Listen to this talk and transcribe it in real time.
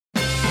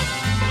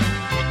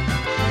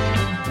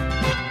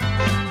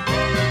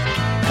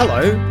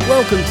Hello,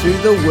 welcome to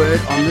The Word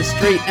on the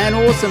Street, an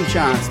awesome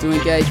chance to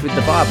engage with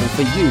the Bible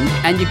for you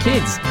and your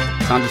kids.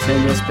 Time to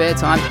turn your spare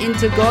time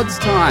into God's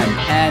time.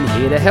 And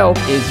here to help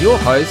is your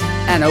host,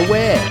 Anna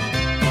Ware.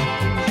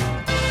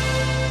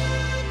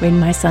 When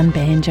my son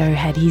Banjo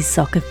had his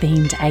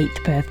soccer-themed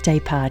 8th birthday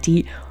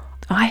party,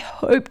 I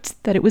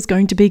hoped that it was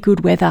going to be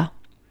good weather.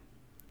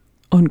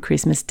 On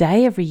Christmas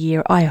Day every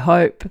year, I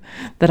hope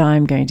that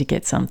I'm going to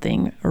get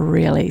something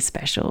really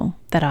special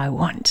that I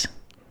want.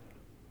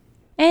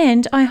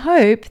 And I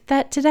hope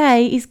that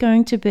today is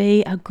going to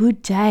be a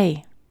good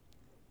day.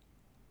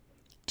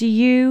 Do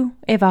you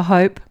ever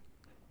hope?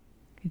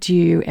 Do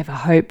you ever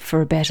hope for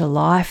a better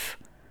life,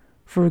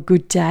 for a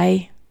good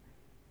day?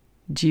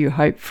 Do you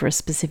hope for a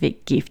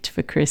specific gift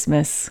for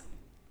Christmas?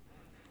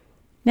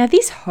 Now,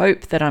 this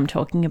hope that I'm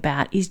talking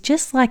about is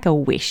just like a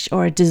wish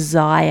or a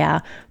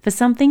desire for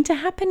something to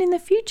happen in the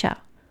future,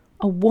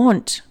 a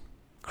want.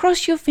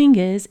 Cross your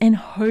fingers and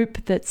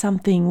hope that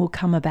something will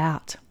come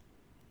about.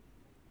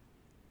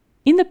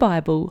 In the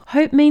Bible,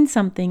 hope means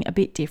something a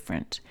bit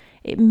different.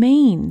 It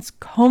means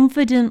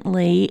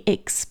confidently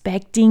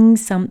expecting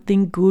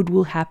something good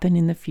will happen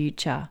in the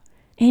future,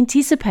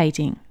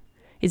 anticipating.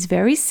 It's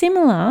very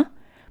similar,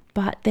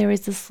 but there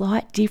is a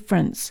slight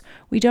difference.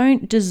 We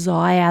don't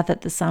desire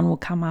that the sun will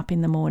come up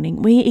in the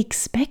morning. We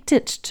expect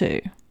it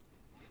to.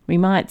 We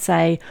might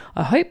say,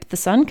 I hope the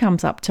sun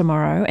comes up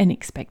tomorrow, and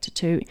expect it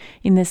to,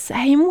 in the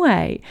same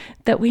way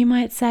that we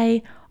might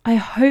say, I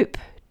hope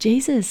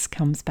Jesus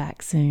comes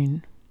back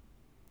soon.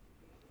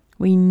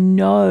 We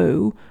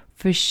know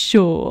for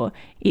sure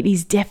it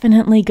is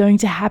definitely going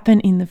to happen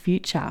in the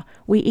future.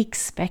 We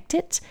expect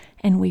it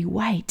and we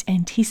wait,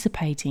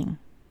 anticipating.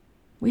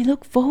 We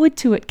look forward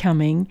to it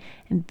coming,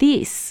 and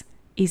this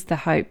is the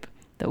hope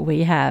that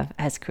we have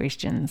as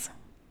Christians.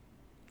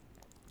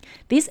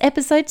 This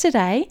episode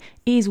today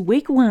is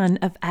week 1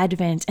 of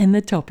Advent, and the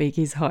topic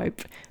is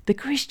hope. The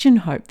Christian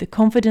hope, the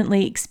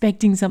confidently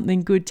expecting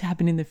something good to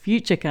happen in the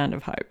future kind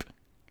of hope.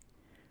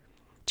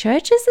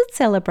 Churches that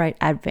celebrate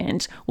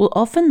Advent will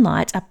often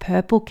light a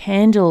purple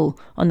candle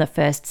on the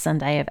first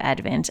Sunday of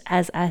Advent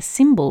as a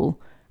symbol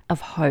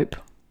of hope.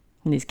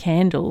 And this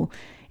candle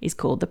is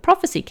called the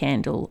prophecy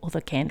candle, or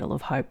the candle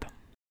of hope.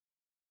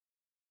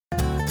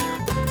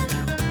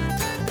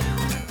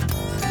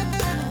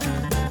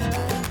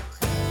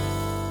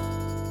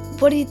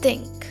 What do you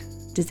think?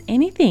 Does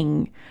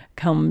anything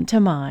come to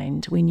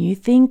mind when you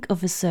think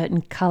of a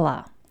certain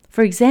colour?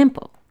 For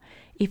example,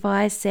 if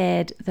I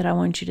said that I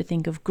want you to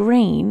think of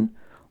green,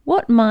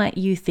 what might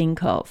you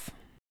think of?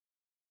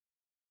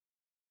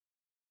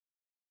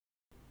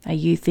 Are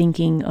you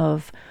thinking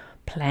of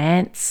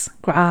plants,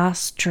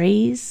 grass,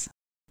 trees,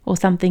 or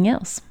something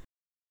else?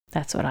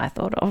 That's what I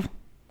thought of.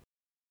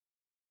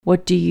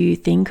 What do you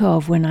think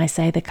of when I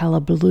say the colour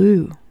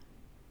blue?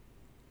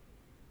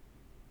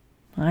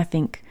 I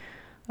think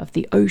of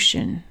the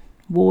ocean,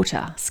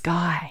 water,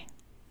 sky.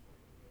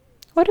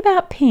 What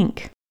about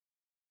pink?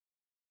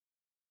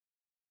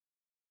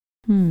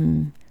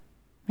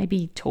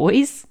 Maybe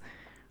toys,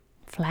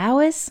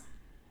 flowers,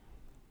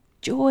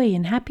 joy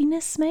and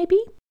happiness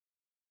maybe?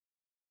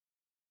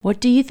 What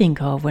do you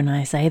think of when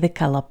I say the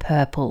colour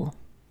purple?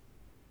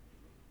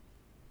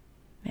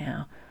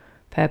 Now,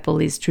 purple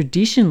is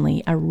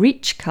traditionally a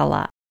rich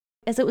colour,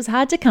 as it was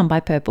hard to come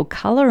by purple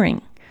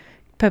colouring,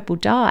 purple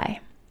dye.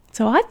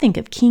 So I think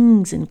of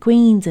kings and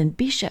queens and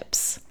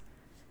bishops.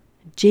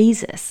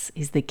 Jesus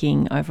is the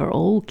king over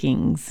all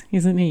kings,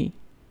 isn't he?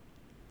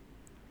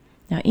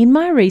 Now, in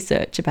my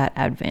research about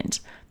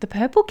Advent, the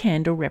purple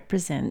candle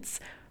represents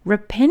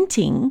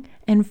repenting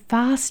and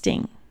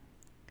fasting.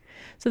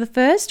 So the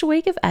first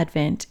week of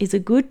Advent is a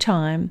good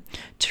time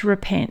to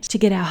repent, to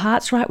get our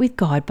hearts right with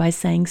God by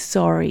saying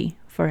sorry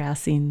for our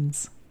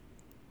sins.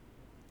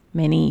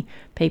 Many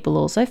people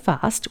also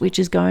fast, which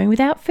is going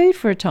without food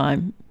for a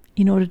time,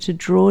 in order to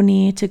draw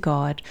near to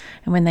God.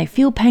 And when they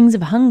feel pangs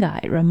of hunger,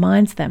 it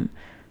reminds them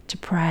to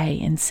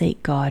pray and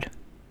seek God.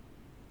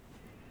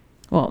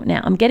 Well,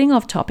 now I'm getting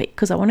off topic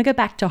because I want to go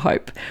back to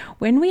hope.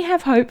 When we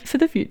have hope for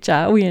the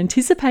future, we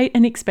anticipate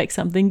and expect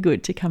something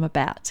good to come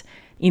about.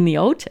 In the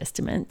Old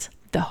Testament,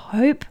 the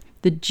hope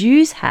the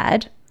Jews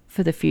had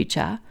for the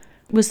future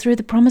was through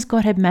the promise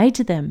God had made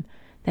to them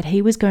that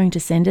he was going to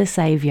send a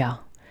saviour,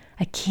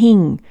 a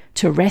king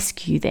to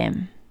rescue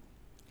them.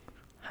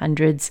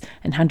 Hundreds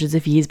and hundreds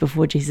of years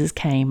before Jesus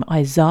came,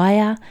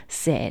 Isaiah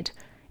said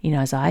in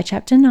Isaiah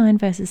chapter 9,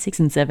 verses 6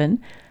 and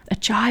 7, a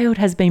child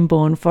has been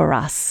born for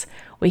us.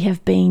 We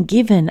have been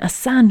given a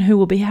son who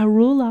will be our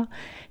ruler.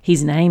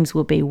 His names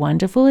will be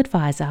Wonderful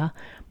Advisor,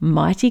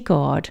 Mighty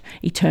God,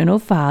 Eternal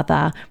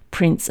Father,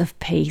 Prince of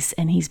Peace,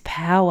 and his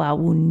power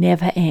will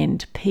never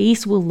end.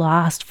 Peace will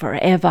last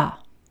forever.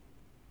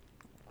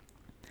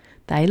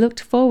 They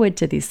looked forward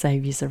to this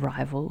Saviour's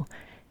arrival,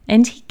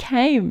 and he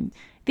came.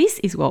 This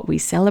is what we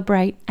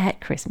celebrate at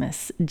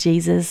Christmas,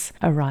 Jesus'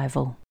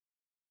 arrival.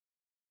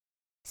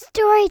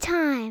 Story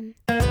time.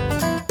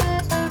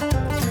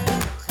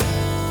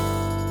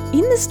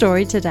 In the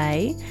story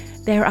today,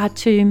 there are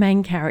two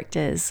main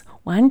characters.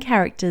 One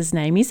character's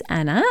name is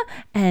Anna,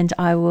 and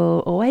I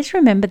will always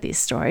remember this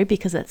story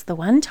because it's the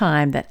one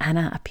time that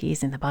Anna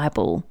appears in the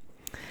Bible.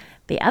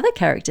 The other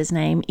character's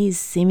name is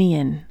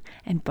Simeon,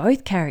 and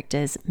both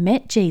characters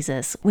met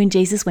Jesus when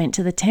Jesus went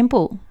to the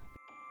temple.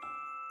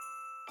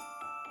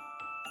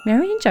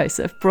 Mary and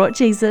Joseph brought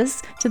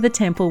Jesus to the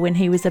temple when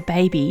he was a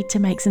baby to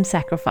make some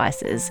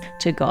sacrifices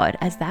to God,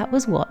 as that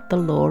was what the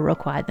law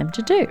required them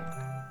to do.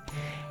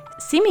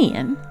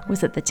 Simeon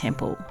was at the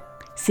temple.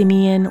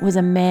 Simeon was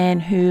a man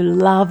who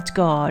loved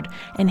God,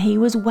 and he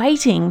was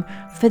waiting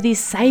for this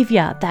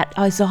saviour that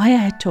Isaiah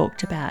had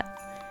talked about.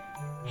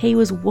 He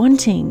was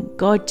wanting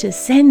God to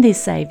send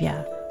this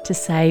saviour to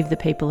save the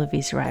people of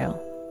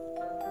Israel.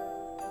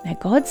 Now,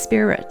 God's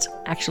Spirit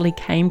actually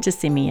came to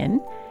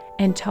Simeon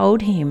and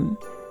told him,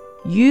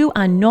 "You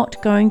are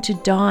not going to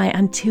die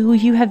until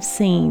you have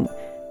seen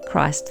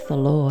Christ the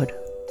Lord."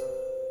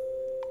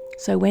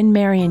 So when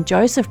Mary and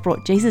Joseph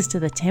brought Jesus to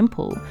the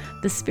temple,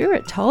 the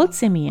Spirit told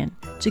Simeon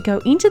to go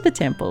into the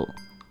temple.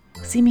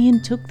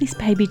 Simeon took this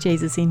baby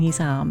Jesus in his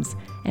arms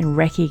and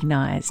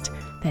recognized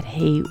that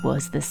he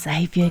was the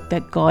Saviour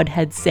that God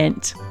had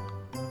sent.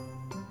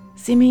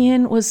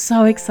 Simeon was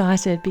so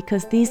excited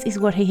because this is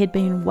what he had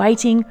been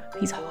waiting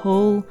his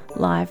whole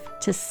life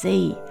to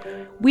see.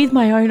 "With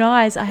my own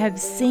eyes, I have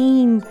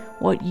seen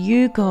what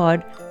you,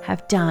 God,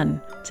 have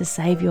done to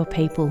save your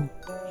people,"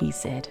 he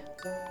said.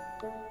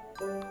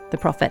 The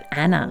prophet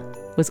Anna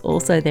was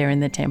also there in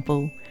the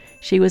temple.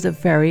 She was a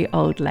very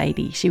old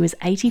lady. She was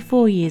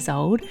 84 years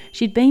old.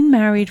 She'd been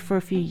married for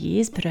a few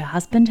years, but her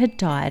husband had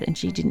died and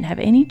she didn't have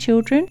any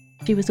children.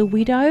 She was a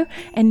widow,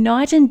 and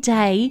night and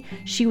day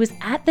she was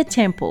at the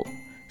temple,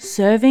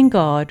 serving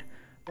God,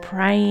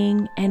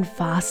 praying and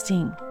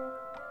fasting.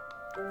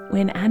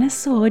 When Anna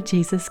saw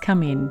Jesus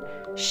come in,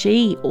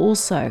 she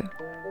also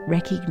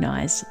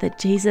recognized that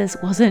Jesus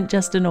wasn't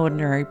just an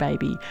ordinary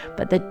baby,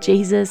 but that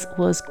Jesus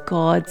was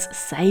God's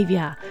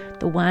Saviour,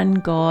 the one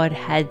God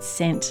had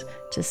sent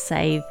to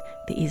save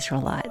the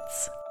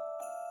Israelites.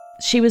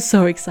 She was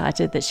so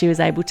excited that she was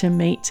able to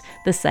meet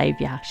the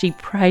Saviour. She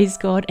praised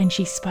God and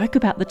she spoke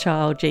about the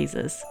child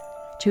Jesus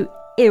to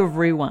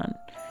everyone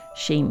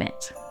she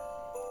met.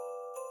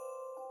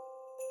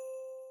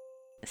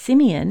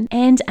 Simeon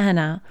and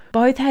Anna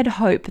both had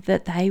hope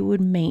that they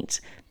would meet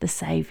the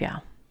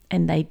Saviour,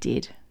 and they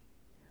did.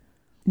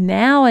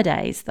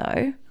 Nowadays,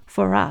 though,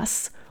 for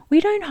us,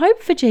 we don't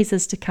hope for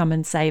Jesus to come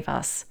and save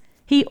us.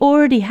 He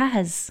already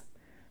has.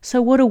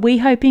 So what are we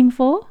hoping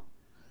for?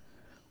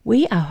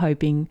 We are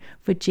hoping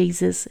for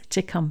Jesus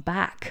to come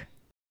back.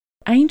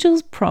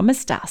 Angels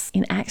promised us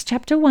in Acts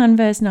chapter 1,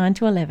 verse 9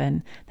 to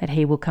 11, that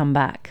he will come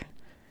back.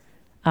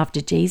 After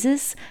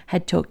Jesus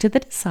had talked to the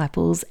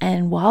disciples,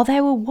 and while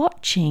they were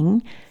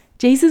watching,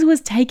 Jesus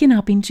was taken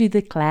up into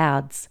the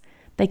clouds.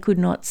 They could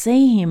not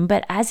see him,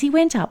 but as he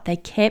went up, they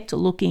kept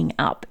looking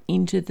up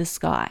into the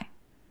sky.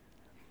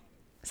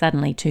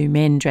 Suddenly 2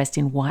 men dressed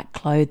in white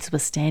clothes were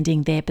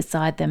standing there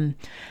beside them.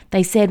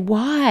 They said,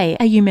 "Why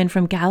are you men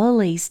from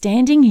Galilee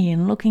standing here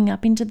and looking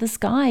up into the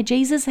sky?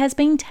 Jesus has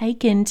been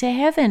taken to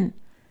heaven.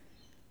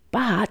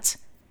 But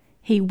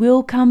he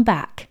will come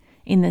back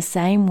in the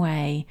same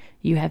way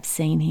you have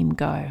seen him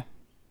go."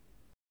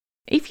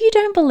 If you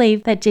don't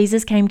believe that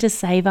Jesus came to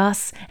save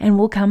us and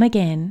will come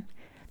again,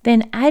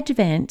 then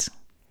Advent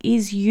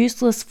is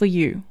useless for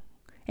you,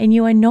 and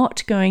you are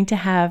not going to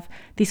have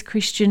this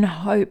Christian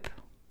hope.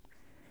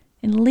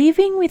 And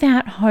living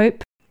without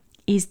hope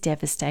is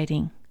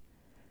devastating.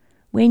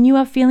 When you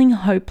are feeling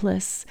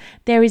hopeless,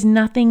 there is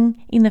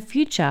nothing in the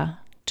future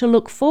to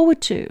look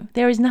forward to.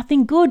 There is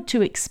nothing good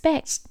to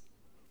expect.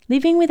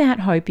 Living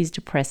without hope is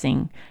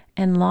depressing,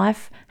 and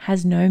life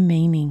has no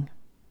meaning.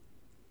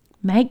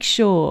 Make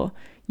sure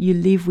you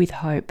live with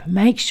hope.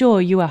 Make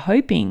sure you are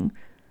hoping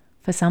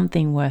for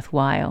something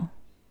worthwhile.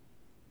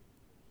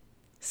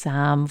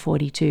 Psalm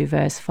 42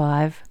 verse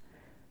 5,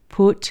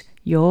 "Put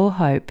your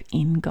hope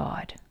in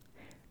God."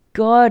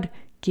 God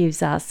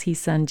gives us his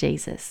son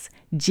Jesus.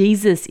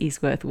 Jesus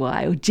is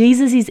worthwhile.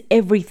 Jesus is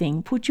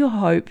everything. Put your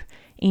hope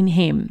in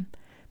him,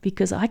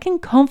 because I can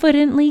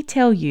confidently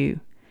tell you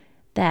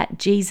that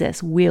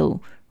Jesus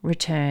will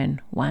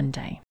return one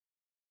day.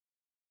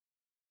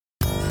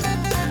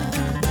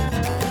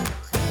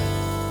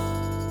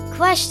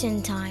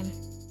 Question time.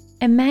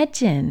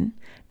 Imagine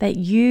that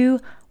you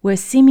were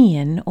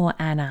Simeon or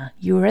Anna.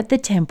 You were at the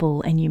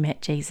temple and you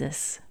met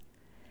Jesus.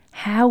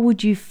 How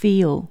would you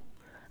feel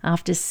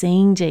after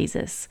seeing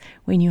Jesus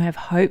when you have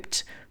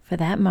hoped for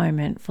that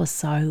moment for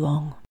so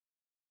long?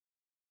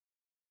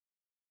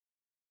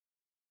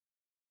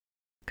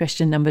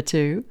 Question number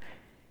 2.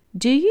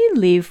 Do you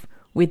live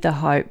with the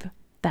hope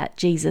that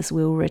Jesus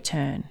will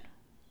return?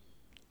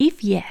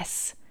 If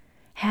yes,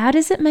 how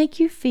does it make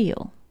you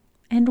feel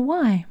and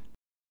why?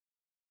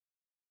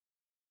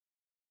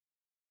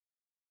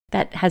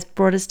 That has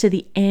brought us to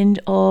the end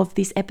of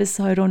this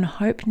episode on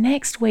hope.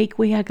 Next week,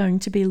 we are going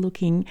to be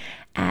looking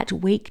at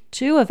week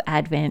 2 of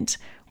Advent.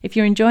 If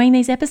you're enjoying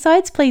these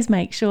episodes, please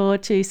make sure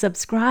to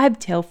subscribe,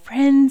 tell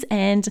friends,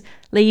 and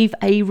leave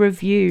a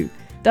review.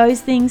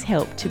 Those things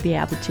help to be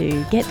able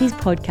to get this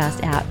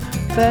podcast out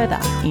further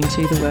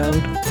into the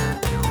world.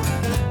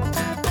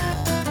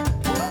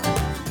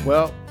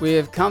 Well, we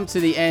have come to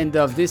the end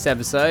of this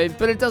episode,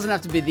 but it doesn't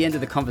have to be the end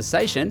of the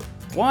conversation.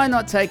 Why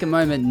not take a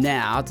moment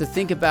now to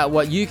think about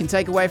what you can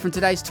take away from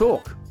today's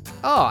talk?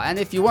 Oh, and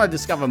if you want to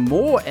discover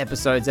more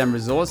episodes and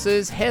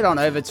resources, head on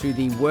over to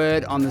the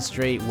Word on the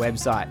Street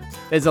website.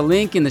 There's a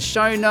link in the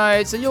show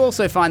notes, and you'll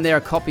also find there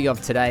a copy of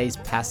today's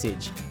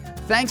passage.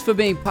 Thanks for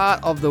being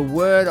part of the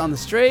Word on the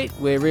Street.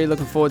 We're really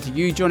looking forward to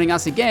you joining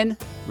us again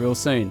real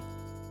soon.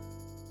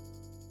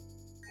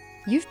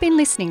 You've been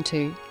listening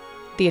to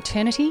the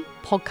Eternity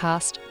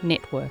Podcast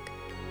Network,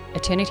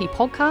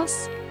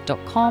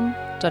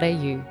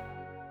 eternitypodcasts.com.au.